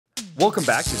Welcome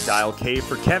back to Dial K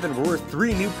for Kevin, where we're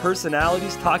three new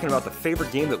personalities talking about the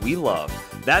favorite game that we love.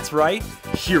 That's right,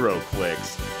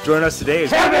 Heroclix. Join us today as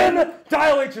Kevin!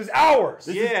 Dial H is ours!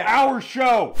 This is our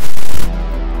show!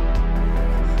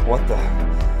 What the?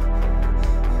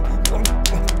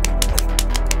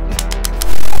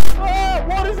 Oh,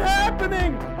 what is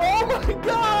happening? Oh my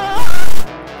god!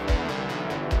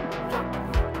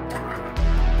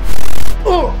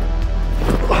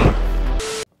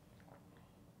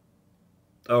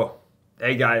 Oh,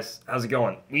 hey guys, how's it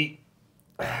going?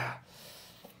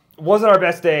 Wasn't our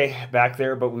best day back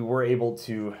there, but we were able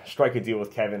to strike a deal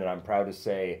with Kevin, and I'm proud to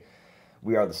say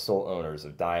we are the sole owners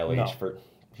of Dial H.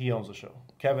 He owns the show.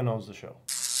 Kevin owns the show.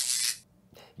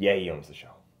 Yeah, he owns the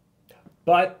show.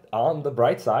 But on the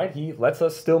bright side, he lets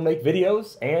us still make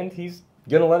videos, and he's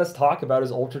going to let us talk about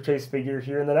his Ultra Chase figure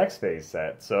here in the next phase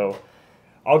set. So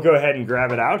I'll go ahead and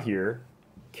grab it out here.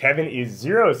 Kevin is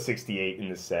 068 in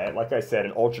the set. Like I said,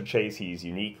 in Ultra Chase, he's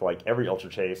unique like every Ultra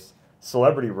Chase.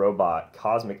 Celebrity Robot,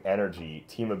 Cosmic Energy,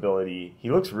 Team Ability.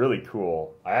 He looks really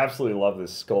cool. I absolutely love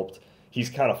this sculpt. He's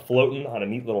kind of floating on a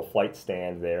neat little flight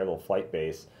stand there, little flight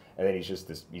base. And then he's just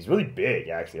he's really big,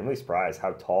 actually. I'm really surprised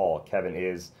how tall Kevin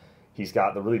is. He's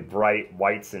got the really bright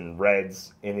whites and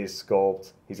reds in his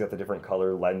sculpt. He's got the different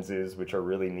color lenses, which are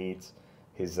really neat.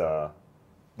 His,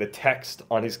 the text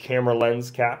on his camera lens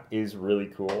cap is really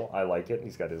cool. I like it.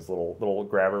 He's got his little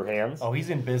grabber hands. Oh, he's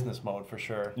in business mode for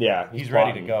sure. Yeah, he's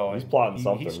ready to go. He's plotting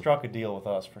something. He struck a deal with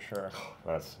us for sure.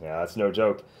 That's no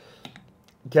joke.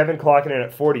 Kevin clocking in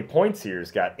at 40 points here.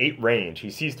 He's got 8 range. He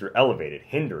sees through elevated,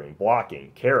 hindering,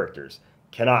 blocking, characters.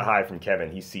 Cannot hide from Kevin.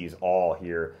 He sees all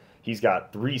here. He's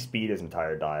got 3 speed his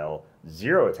entire dial,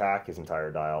 0 attack his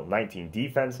entire dial, 19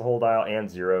 defense the whole dial, and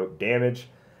 0 damage.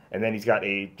 And then he's got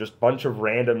a just bunch of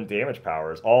random damage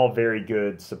powers, all very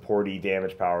good supporty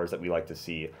damage powers that we like to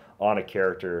see on a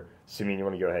character. Simeon, you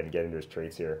want to go ahead and get into his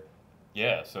traits here?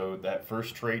 Yeah, so that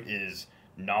first trait is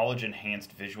Knowledge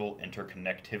Enhanced Visual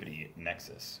Interconnectivity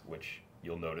Nexus, which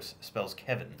you'll notice spells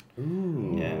Kevin.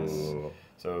 Ooh. Yes.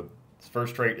 So this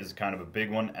first trait is kind of a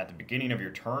big one. At the beginning of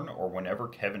your turn, or whenever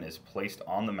Kevin is placed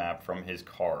on the map from his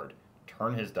card,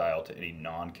 turn his dial to any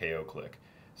non-KO click.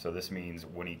 So this means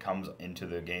when he comes into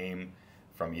the game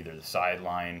from either the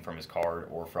sideline from his card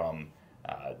or from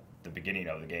the beginning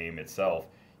of the game itself,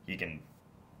 he can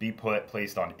be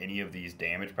placed on any of these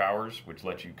damage powers, which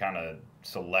lets you kind of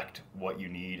select what you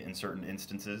need in certain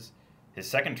instances. His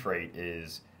second trait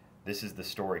is, this is the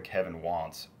story Kevin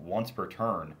wants. Once per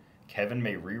turn, Kevin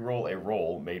may reroll a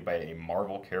roll made by a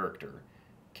Marvel character.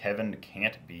 Kevin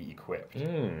can't be equipped.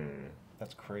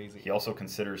 That's crazy. He also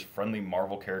considers friendly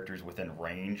Marvel characters within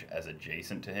range as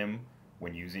adjacent to him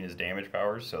when using his damage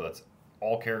powers. So that's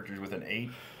all characters within 8.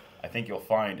 I think you'll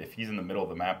find if he's in the middle of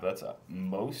the map, that's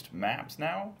most maps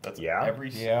now. That's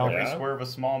every square of a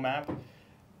small map.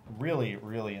 Really,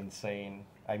 really insane.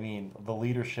 I mean, the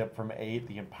leadership from 8,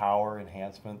 the empower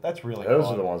enhancement, that's really Those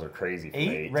fun. are the ones that are crazy from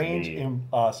 8 range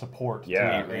support.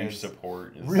 Yeah, 8 range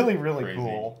support is really crazy.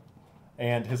 Cool.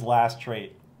 And his last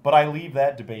trait, but I leave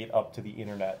that debate up to the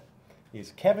internet,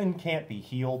 is Kevin can't be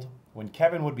healed. When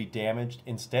Kevin would be damaged,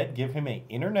 instead give him an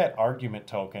internet argument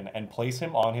token and place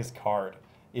him on his card.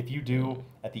 If you do,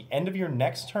 at the end of your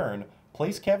next turn,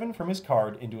 place Kevin from his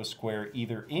card into a square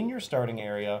either in your starting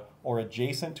area or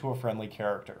adjacent to a friendly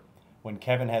character. When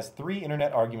Kevin has 3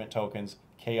 internet argument tokens,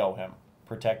 KO him.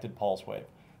 Protected Pulse Wave.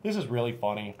 This is really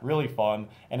funny, really fun,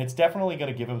 and it's definitely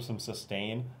going to give him some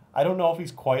sustain. I don't know if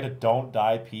he's quite a don't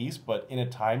die piece, but in a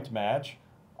timed match,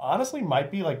 honestly might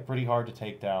be like pretty hard to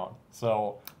take down.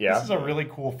 So this is a really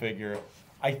cool figure.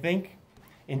 I think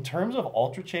in terms of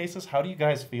Ultra Chases, how do you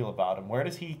guys feel about him? Where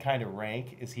does he kind of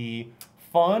rank? Is he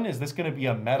fun? Is this going to be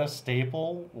a meta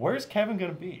staple? Where's Kevin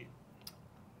going to be?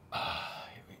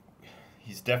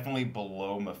 He's definitely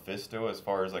below Mephisto as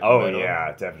far as like meta.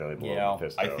 Yeah, definitely below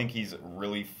Mephisto. I think he's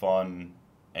really fun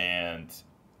and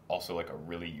also like a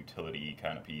really utility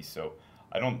kind of piece. So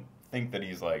I don't think that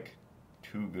he's like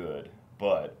too good,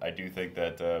 but I do think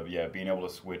that being able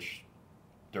to switch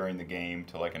during the game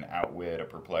to like an outwit, a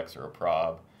perplex, or a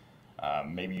prob.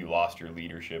 Maybe you lost your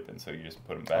leadership, and so you just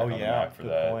put him back on the map for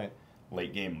that. Point.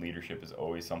 Late game leadership is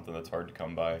always something that's hard to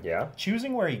come by. Yeah.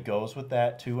 Choosing where he goes with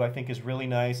that too, I think, is really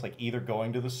nice. Like either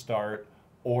going to the start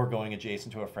or going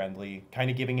adjacent to a friendly,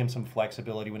 kind of giving him some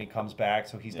flexibility when he comes back,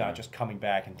 so he's not just coming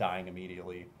back and dying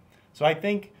immediately. So I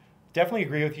think definitely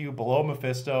agree with you. Below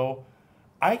Mephisto.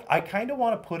 I kind of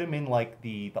want to put him in like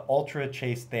the Ultra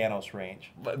Chase Thanos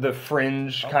range. The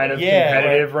fringe kind of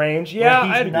competitive range.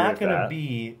 Yeah, he's not going to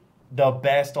be the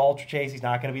best Ultra Chase. He's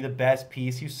not going to be the best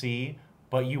piece you see.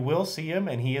 but you will see him,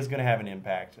 and he is going to have an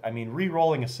impact. I mean,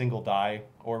 re-rolling a single die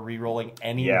or re-rolling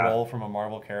any roll from a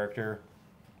Marvel character,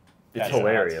 it's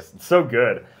hilarious. It's so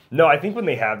good. No, I think when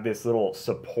they have this little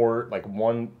support, like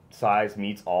one size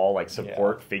meets all, like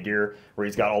support figure, where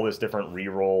he's got all this different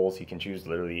re-rolls, he can choose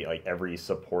literally like every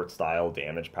support style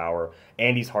damage power,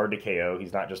 and he's hard to KO.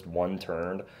 He's not just one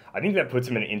turned. I think that puts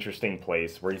him in an interesting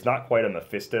place where he's not quite a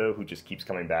Mephisto who just keeps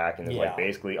coming back and is like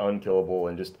basically unkillable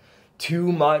and just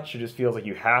too much. It just feels like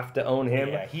you have to own him.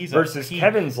 Yeah, he's versus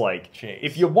Kevin's like, Chase.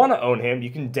 if you want to own him, you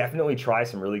can definitely try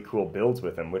some really cool builds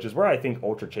with him, which is where I think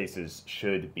Ultra Chases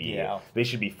should be. Yeah. They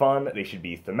should be fun, they should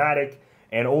be thematic,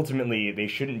 and ultimately they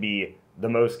shouldn't be the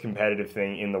most competitive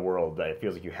thing in the world that it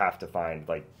feels like you have to find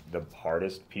like the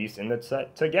hardest piece in the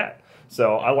set to get.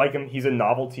 So I like him. He's a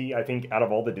novelty. I think out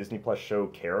of all the Disney Plus show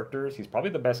characters, he's probably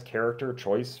the best character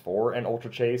choice for an Ultra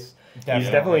Chase. He's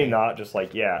definitely not just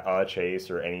like, a Chase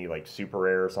or any like super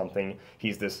rare or something.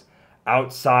 He's this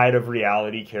outside of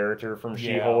reality character from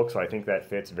She-Hulk, so I think that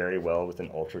fits very well with an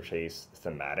Ultra Chase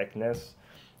thematicness.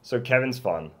 So Kevin's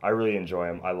fun. I really enjoy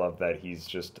him. I love that he's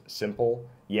just simple,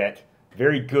 yet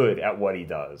very good at what he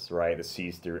does, right? That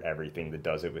sees through everything, that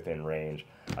does it within range.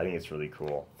 I think it's really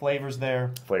cool. Flavors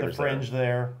there, Flavors the fringe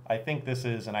there. I think this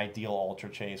is an ideal Ultra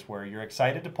Chase where you're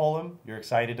excited to pull him, you're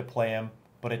excited to play him,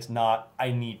 but it's not,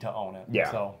 I need to own it. Yeah.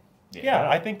 So,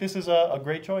 I think this is a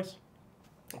great choice.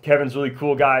 Kevin's really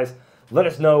cool, guys. Let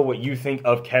us know what you think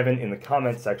of Kevin in the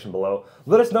comments section below.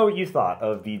 Let us know what you thought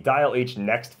of the Dial H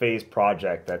Next Phase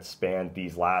project that spanned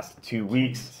these last 2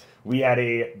 weeks. We had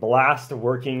a blast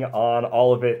working on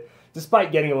all of it.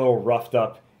 Despite getting a little roughed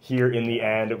up here in the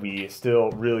end, we still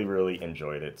really, really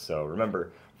enjoyed it. So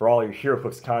remember, for all your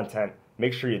Heroclix content,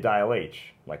 make sure you Dial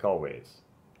H. Like always,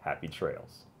 happy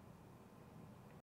trails.